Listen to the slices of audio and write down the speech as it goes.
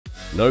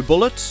No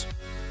bullets?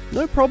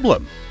 No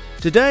problem.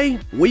 Today,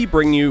 we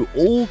bring you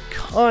all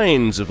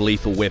kinds of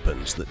lethal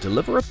weapons that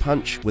deliver a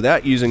punch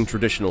without using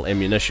traditional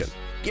ammunition.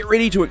 Get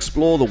ready to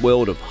explore the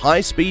world of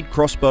high-speed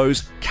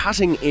crossbows,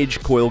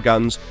 cutting-edge coil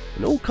guns,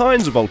 and all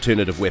kinds of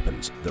alternative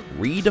weapons that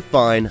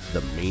redefine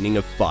the meaning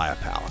of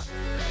firepower.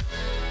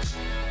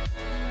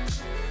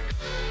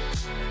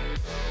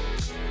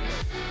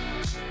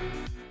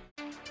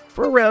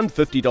 For around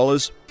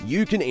 $50,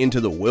 you can enter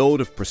the world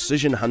of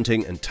precision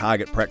hunting and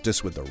target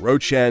practice with the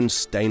Rochan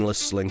stainless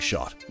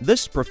slingshot.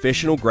 This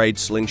professional-grade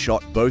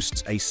slingshot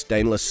boasts a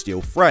stainless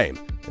steel frame,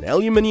 an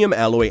aluminium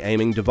alloy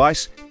aiming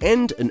device,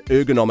 and an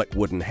ergonomic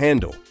wooden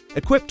handle.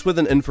 Equipped with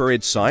an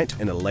infrared sight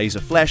and a laser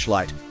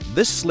flashlight,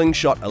 this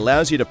slingshot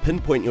allows you to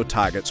pinpoint your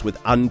targets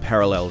with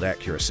unparalleled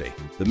accuracy.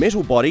 The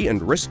metal body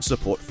and wrist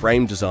support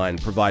frame design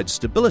provides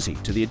stability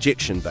to the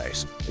ejection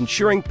base,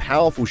 ensuring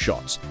powerful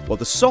shots, while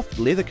the soft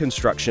leather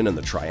construction and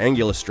the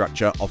triangular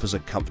structure offers a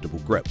comfortable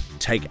grip.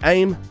 Take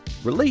aim,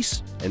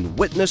 release, and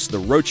witness the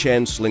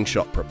Rochan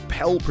slingshot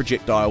propel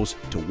projectiles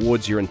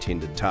towards your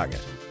intended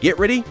target. Get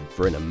ready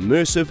for an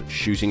immersive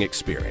shooting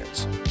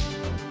experience.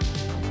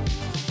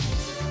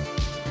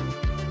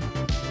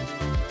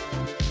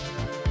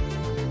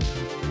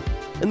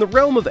 In the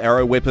realm of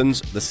arrow weapons,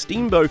 the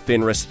Steambow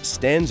Fenris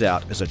stands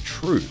out as a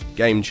true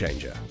game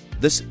changer.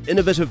 This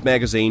innovative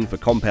magazine for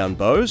compound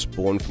bows,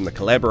 born from the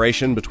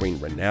collaboration between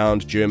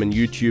renowned German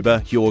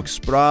YouTuber Jörg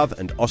Sprav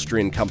and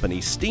Austrian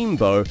company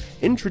Steambow,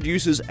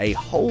 introduces a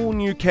whole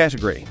new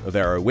category of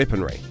arrow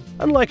weaponry.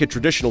 Unlike a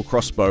traditional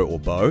crossbow or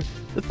bow,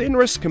 the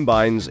Fenris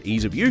combines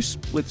ease of use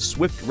with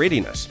swift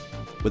readiness.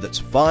 With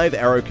its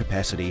 5-arrow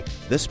capacity,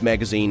 this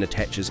magazine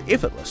attaches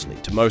effortlessly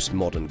to most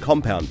modern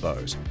compound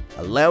bows,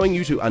 allowing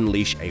you to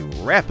unleash a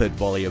rapid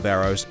volley of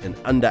arrows in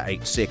under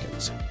 8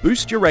 seconds.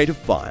 Boost your rate of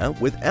fire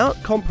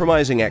without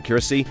compromising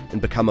accuracy and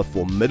become a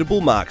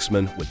formidable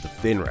marksman with the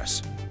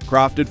Fenris.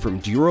 Crafted from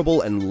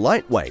durable and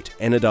lightweight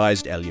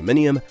anodized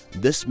aluminium,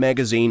 this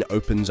magazine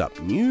opens up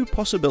new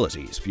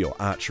possibilities for your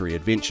archery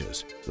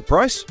adventures. The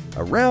price?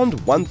 Around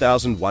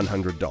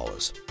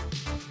 $1,100.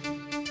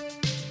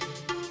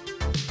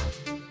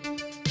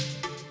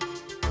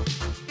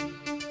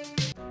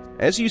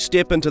 As you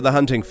step into the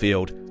hunting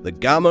field, the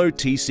GAMO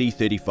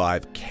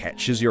TC35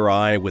 catches your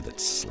eye with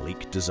its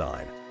sleek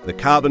design. The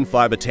carbon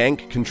fiber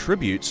tank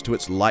contributes to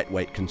its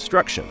lightweight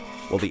construction,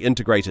 while the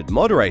integrated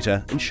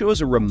moderator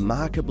ensures a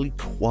remarkably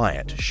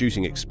quiet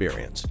shooting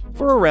experience.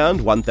 For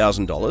around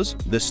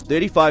 $1,000, this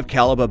 35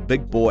 caliber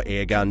big bore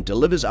airgun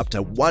delivers up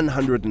to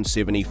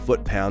 170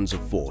 foot-pounds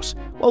of force,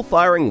 while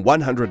firing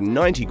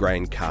 190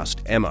 grain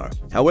cast ammo.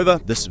 However,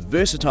 this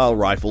versatile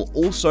rifle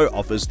also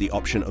offers the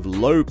option of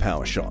low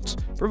power shots,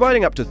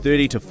 providing up to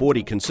 30 to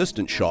 40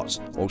 consistent shots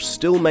while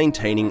still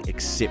maintaining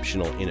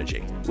exceptional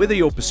energy. Whether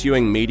you're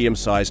pursuing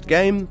medium-sized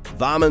game,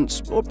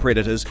 varmints, or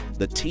predators,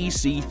 the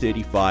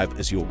TC35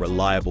 is your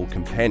reliable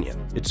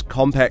companion. Its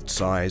compact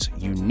size,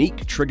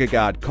 unique trigger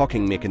guard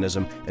cocking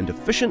mechanism, and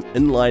efficient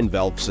inline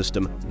valve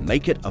system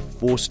make it a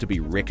force to be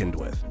reckoned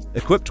with.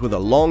 Equipped with a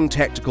long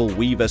tactical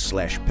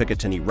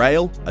Weaver/Picatinny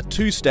rail, a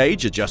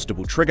 2-stage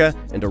adjustable trigger,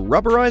 and a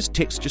rubberized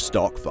texture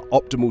stock for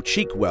optimal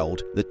cheek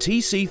weld, the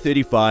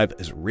TC35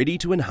 is ready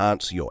to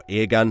enhance your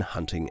airgun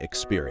hunting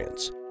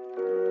experience.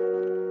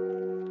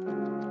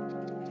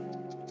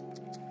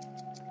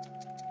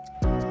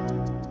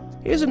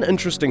 Here's an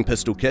interesting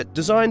pistol kit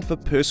designed for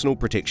personal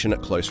protection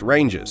at close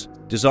ranges.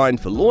 Designed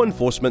for law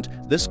enforcement,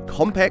 this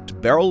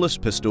compact barrel-less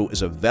pistol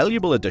is a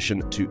valuable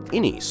addition to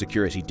any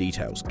security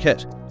details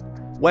kit.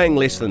 Weighing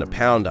less than a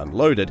pound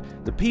unloaded,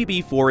 the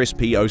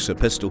PB-4SP OSA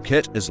Pistol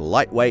kit is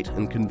lightweight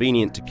and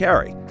convenient to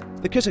carry.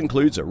 The kit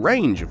includes a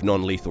range of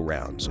non-lethal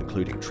rounds,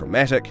 including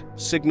traumatic,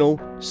 signal,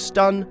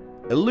 stun,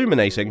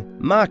 illuminating,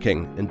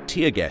 marking, and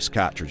tear gas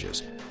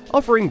cartridges,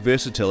 offering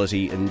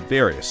versatility in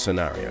various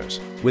scenarios.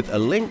 With a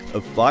length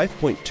of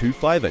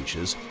 5.25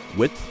 inches,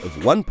 width of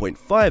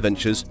 1.5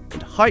 inches,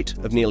 and height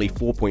of nearly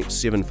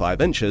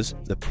 4.75 inches,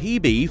 the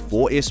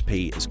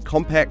PB-4SP is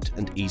compact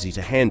and easy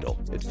to handle.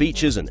 It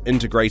features an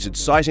integrated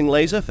sighting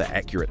laser for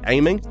accurate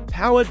aiming,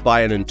 powered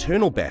by an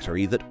internal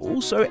battery that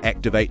also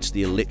activates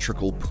the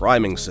electrical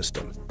priming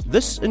system.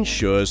 This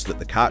ensures that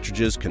the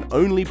cartridges can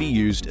only be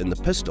used in the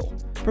pistol,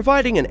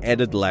 providing an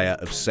added layer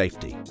of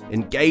safety.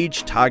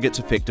 Engage targets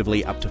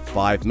effectively up to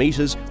 5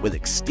 meters, with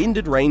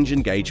extended range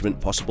engagement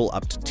possible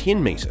up to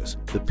 10 meters.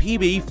 The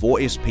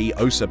PB-4SP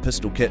OSA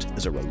Pistol Kit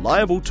is a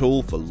reliable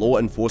tool for law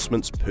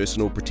enforcement's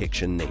personal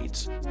protection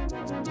needs.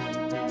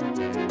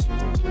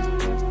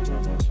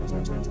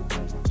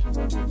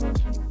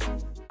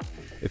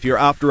 If you're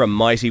after a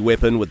mighty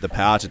weapon with the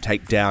power to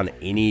take down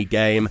any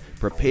game,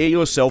 prepare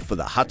yourself for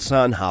the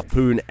Hatsan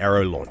Harpoon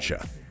arrow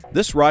launcher.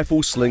 This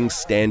rifle slings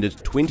standard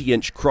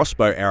 20-inch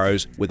crossbow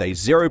arrows with a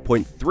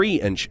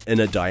 0.3-inch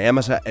inner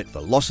diameter at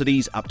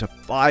velocities up to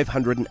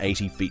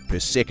 580 feet per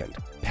second,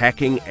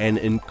 packing an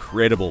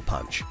incredible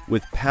punch.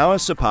 With power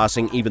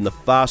surpassing even the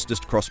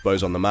fastest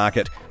crossbows on the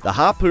market, the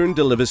Harpoon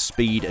delivers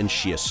speed and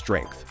sheer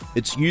strength.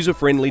 Its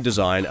user-friendly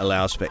design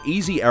allows for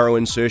easy arrow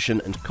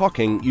insertion and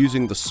cocking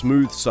using the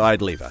smooth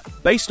side lever.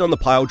 Based on the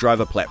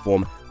piledriver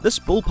platform, this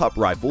bullpup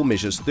rifle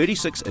measures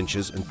 36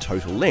 inches in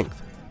total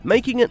length,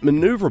 making it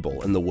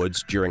maneuverable in the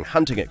woods during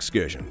hunting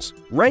excursions.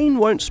 Rain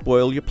won't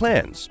spoil your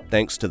plans,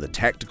 thanks to the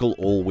tactical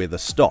all-weather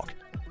stock.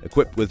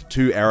 Equipped with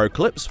 2 arrow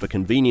clips for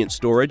convenient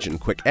storage and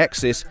quick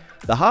access,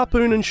 the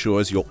Harpoon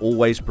ensures you're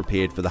always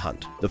prepared for the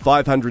hunt. The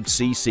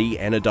 500cc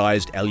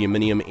anodized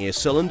aluminium air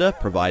cylinder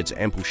provides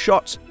ample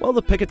shots, while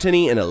the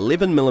Picatinny and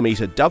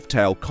 11mm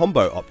dovetail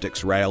combo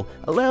optics rail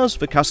allows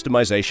for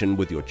customization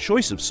with your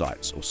choice of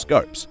sights or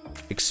scopes.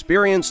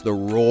 Experience the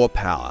raw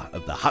power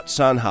of the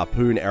Hatsan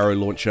Harpoon arrow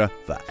launcher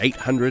for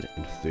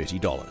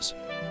 $830.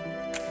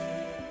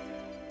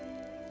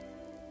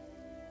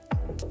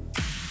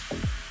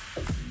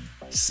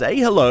 Say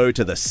hello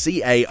to the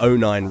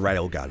CA09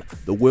 Railgun,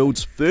 the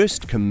world's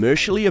first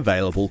commercially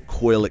available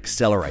coil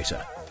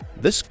accelerator.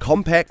 This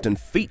compact and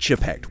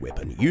feature-packed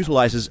weapon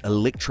utilizes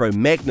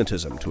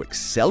electromagnetism to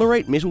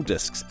accelerate metal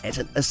discs at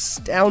an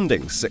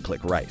astounding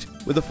cyclic rate.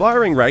 With a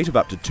firing rate of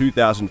up to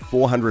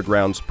 2,400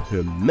 rounds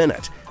per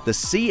minute, the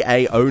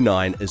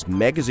CA09 is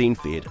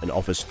magazine-fed and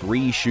offers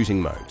 3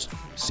 shooting modes: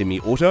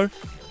 semi-auto,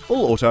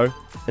 full auto,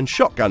 and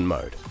shotgun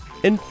mode.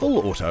 In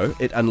full auto,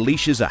 it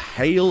unleashes a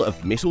hail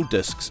of metal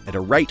discs at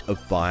a rate of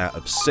fire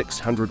of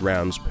 600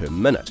 rounds per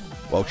minute,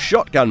 while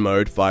shotgun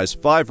mode fires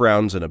 5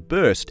 rounds in a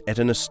burst at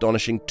an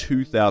astonishing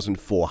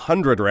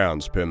 2,400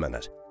 rounds per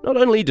minute. Not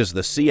only does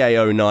the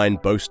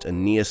CA09 boast a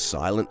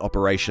near-silent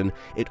operation,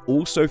 it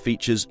also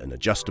features an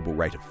adjustable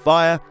rate of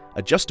fire,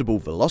 adjustable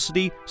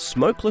velocity,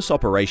 smokeless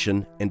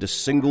operation, and a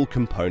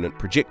single-component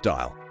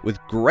projectile. With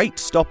great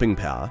stopping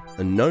power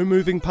and no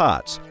moving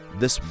parts,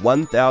 this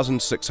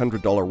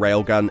 $1,600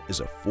 railgun is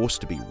a force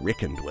to be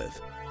reckoned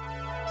with.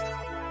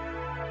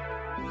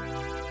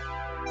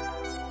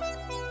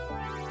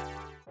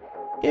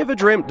 Ever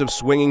dreamt of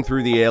swinging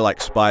through the air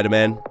like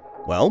Spider-Man?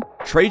 Well,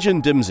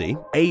 Trajan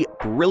Dimsey, a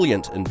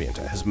brilliant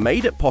inventor, has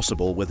made it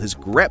possible with his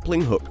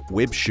grappling hook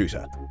web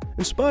shooter.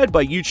 Inspired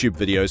by YouTube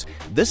videos,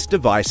 this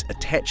device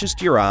attaches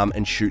to your arm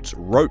and shoots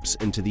ropes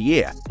into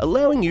the air,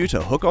 allowing you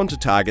to hook onto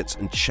targets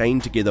and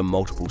chain together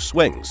multiple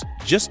swings.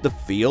 Just the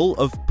feel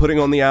of putting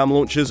on the arm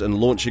launchers and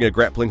launching a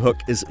grappling hook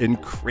is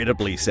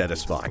incredibly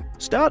satisfying.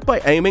 Start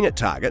by aiming at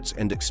targets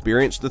and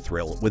experience the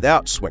thrill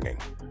without swinging.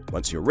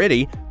 Once you're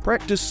ready,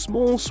 practice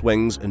small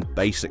swings and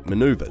basic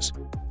maneuvers.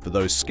 For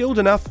those skilled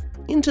enough,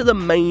 enter the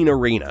main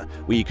arena,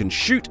 where you can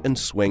shoot and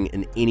swing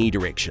in any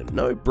direction,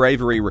 no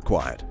bravery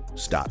required.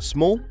 Start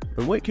small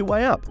and work your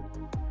way up.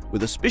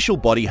 With a special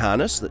body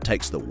harness that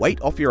takes the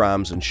weight off your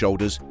arms and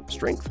shoulders,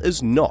 strength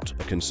is not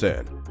a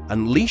concern.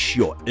 Unleash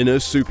your inner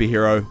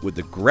superhero with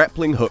the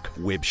grappling hook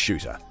web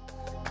shooter.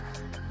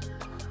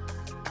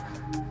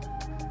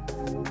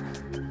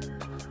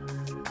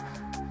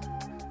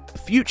 The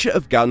future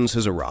of guns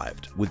has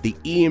arrived with the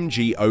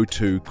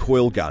EMG-02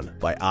 CoilGun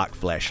by Arc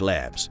Flash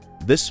Labs.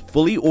 This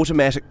fully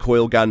automatic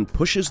coil gun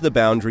pushes the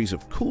boundaries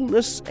of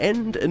coolness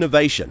and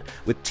innovation.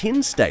 With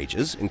 10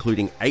 stages,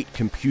 including 8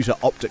 computer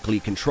optically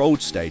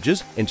controlled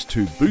stages and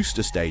 2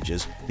 booster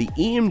stages, the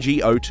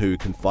EMG-02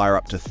 can fire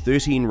up to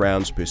 13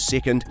 rounds per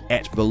second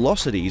at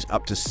velocities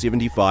up to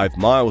 75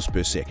 miles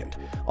per second.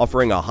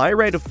 Offering a high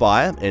rate of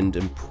fire and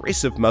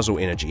impressive muzzle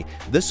energy,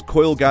 this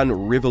coil gun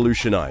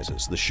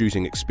revolutionizes the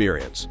shooting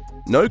experience.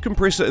 No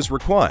compressor is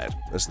required,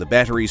 as the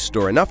batteries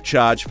store enough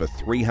charge for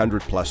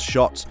 300 plus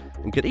shots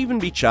and could even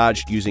be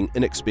charged using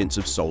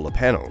inexpensive solar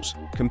panels.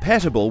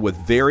 Compatible with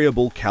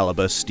variable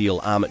caliber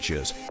steel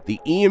armatures, the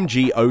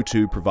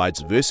EMG-02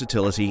 provides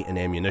versatility in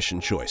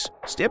ammunition choice.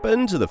 Step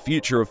into the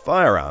future of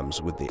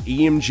firearms with the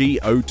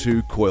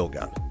EMG-02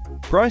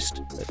 CoilGun,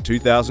 priced at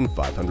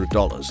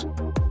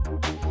 $2,500.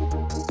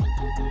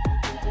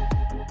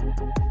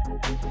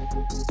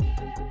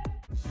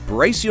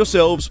 Brace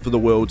yourselves for the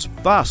world's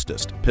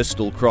fastest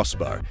pistol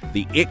crossbow,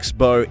 the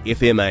Expo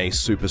FMA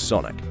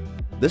Supersonic.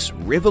 This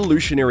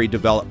revolutionary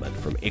development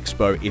from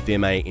Expo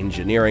FMA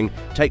Engineering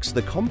takes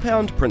the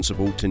compound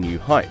principle to new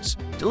heights,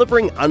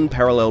 delivering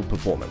unparalleled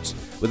performance.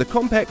 With a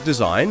compact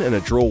design and a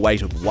draw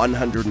weight of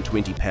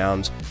 120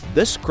 pounds,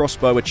 this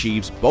crossbow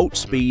achieves bolt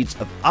speeds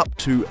of up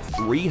to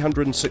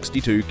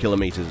 362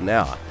 km an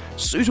hour,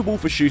 suitable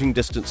for shooting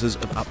distances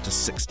of up to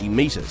 60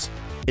 meters.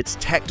 Its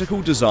tactical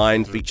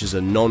design features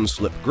a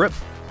non-slip grip,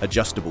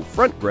 adjustable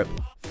front grip,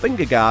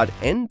 finger guard,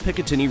 and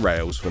Picatinny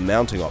rails for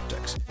mounting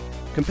optics.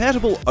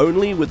 Compatible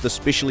only with the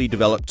specially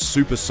developed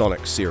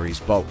Supersonic series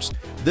bolts,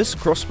 this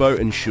crossbow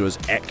ensures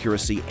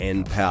accuracy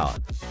and power.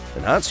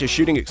 Enhance your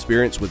shooting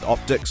experience with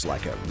optics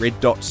like a red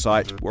dot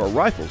sight or a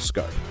rifle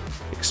scope.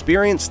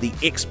 Experience the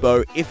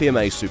Expo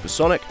FMA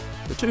Supersonic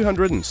for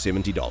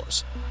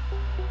 $270.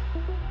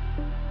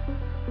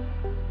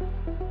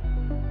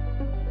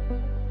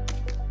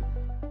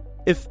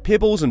 If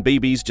pebbles and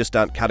BBs just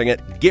aren't cutting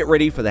it, get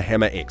ready for the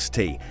Hammer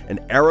XT, an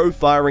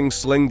arrow-firing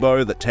sling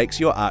bow that takes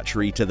your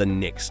archery to the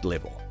next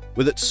level.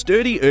 With its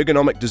sturdy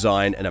ergonomic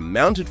design and a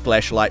mounted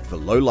flashlight for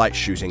low-light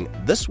shooting,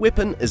 this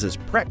weapon is as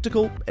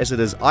practical as it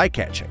is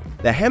eye-catching.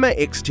 The Hammer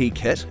XT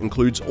kit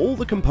includes all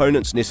the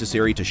components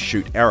necessary to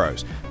shoot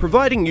arrows,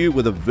 providing you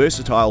with a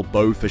versatile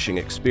bow fishing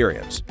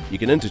experience. You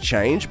can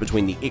interchange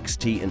between the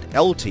XT and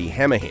LT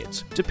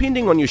hammerheads,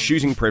 depending on your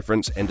shooting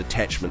preference and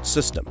attachment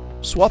system.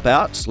 Swap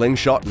out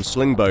slingshot and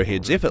slingbow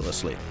heads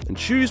effortlessly, and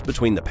choose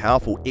between the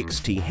powerful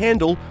XT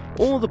handle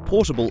or the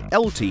portable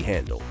LT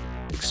handle.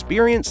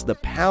 Experience the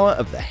power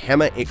of the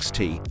Hammer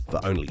XT for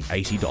only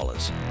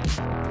 $80.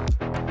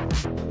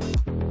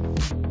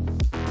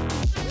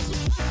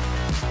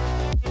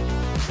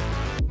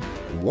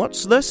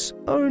 What's this?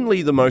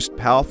 Only the most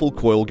powerful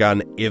coil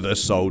gun ever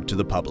sold to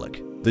the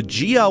public. The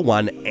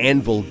GR1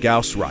 Anvil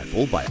Gauss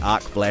rifle by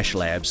Arc Flash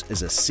Labs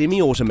is a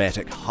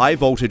semi-automatic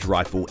high-voltage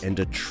rifle and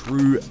a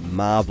true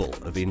marvel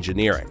of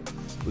engineering.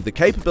 With the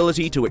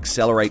capability to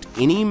accelerate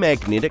any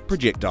magnetic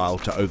projectile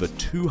to over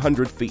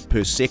 200 feet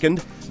per second,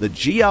 the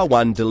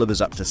GR1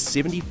 delivers up to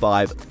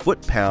 75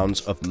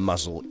 foot-pounds of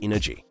muzzle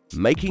energy,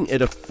 making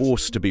it a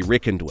force to be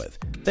reckoned with.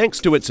 Thanks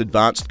to its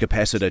advanced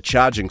capacitor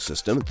charging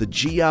system, the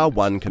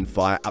GR1 can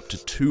fire up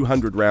to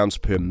 200 rounds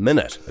per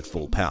minute at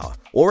full power,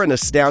 or an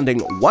astounding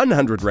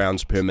 100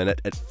 rounds per minute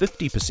at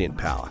 50%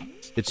 power.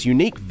 Its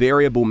unique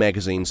variable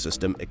magazine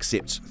system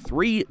accepts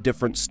 3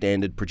 different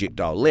standard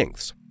projectile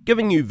lengths,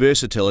 giving you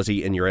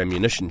versatility in your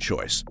ammunition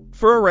choice.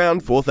 For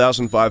around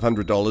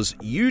 $4,500,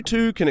 you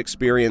too can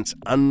experience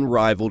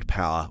unrivaled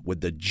power with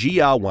the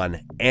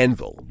GR1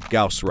 Anvil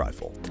Gauss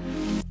rifle.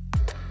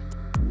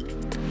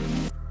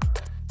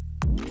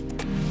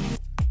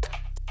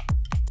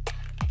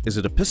 Is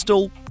it a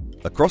pistol?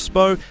 A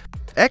crossbow?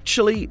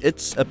 Actually,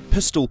 it's a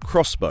pistol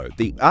crossbow.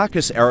 The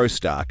Arcus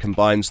Arrowstar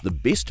combines the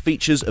best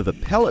features of a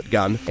pellet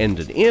gun and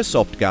an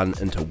airsoft gun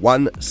into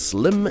one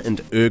slim and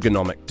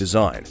ergonomic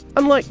design.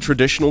 Unlike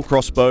traditional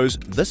crossbows,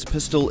 this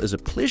pistol is a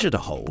pleasure to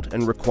hold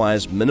and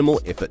requires minimal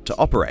effort to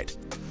operate.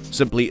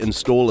 Simply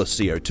install a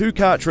CO2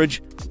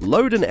 cartridge,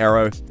 load an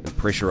arrow, and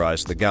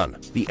pressurize the gun.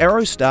 The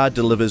Arrowstar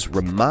delivers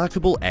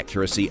remarkable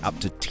accuracy up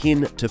to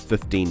 10 to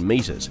 15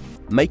 meters,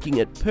 making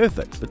it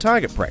perfect for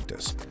target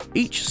practice.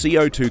 Each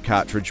CO2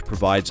 cartridge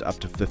provides up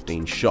to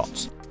 15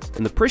 shots,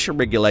 and the pressure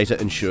regulator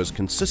ensures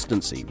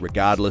consistency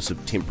regardless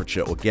of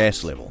temperature or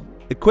gas level.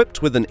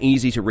 Equipped with an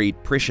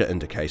easy-to-read pressure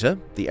indicator,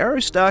 the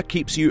Arrowstar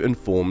keeps you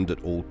informed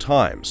at all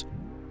times.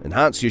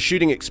 Enhance your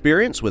shooting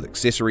experience with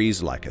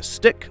accessories like a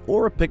stick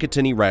or a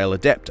Picatinny rail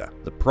adapter.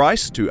 The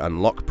price to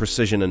unlock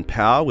precision and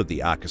power with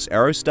the Arcus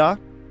Arrowstar?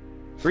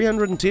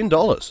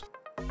 $310.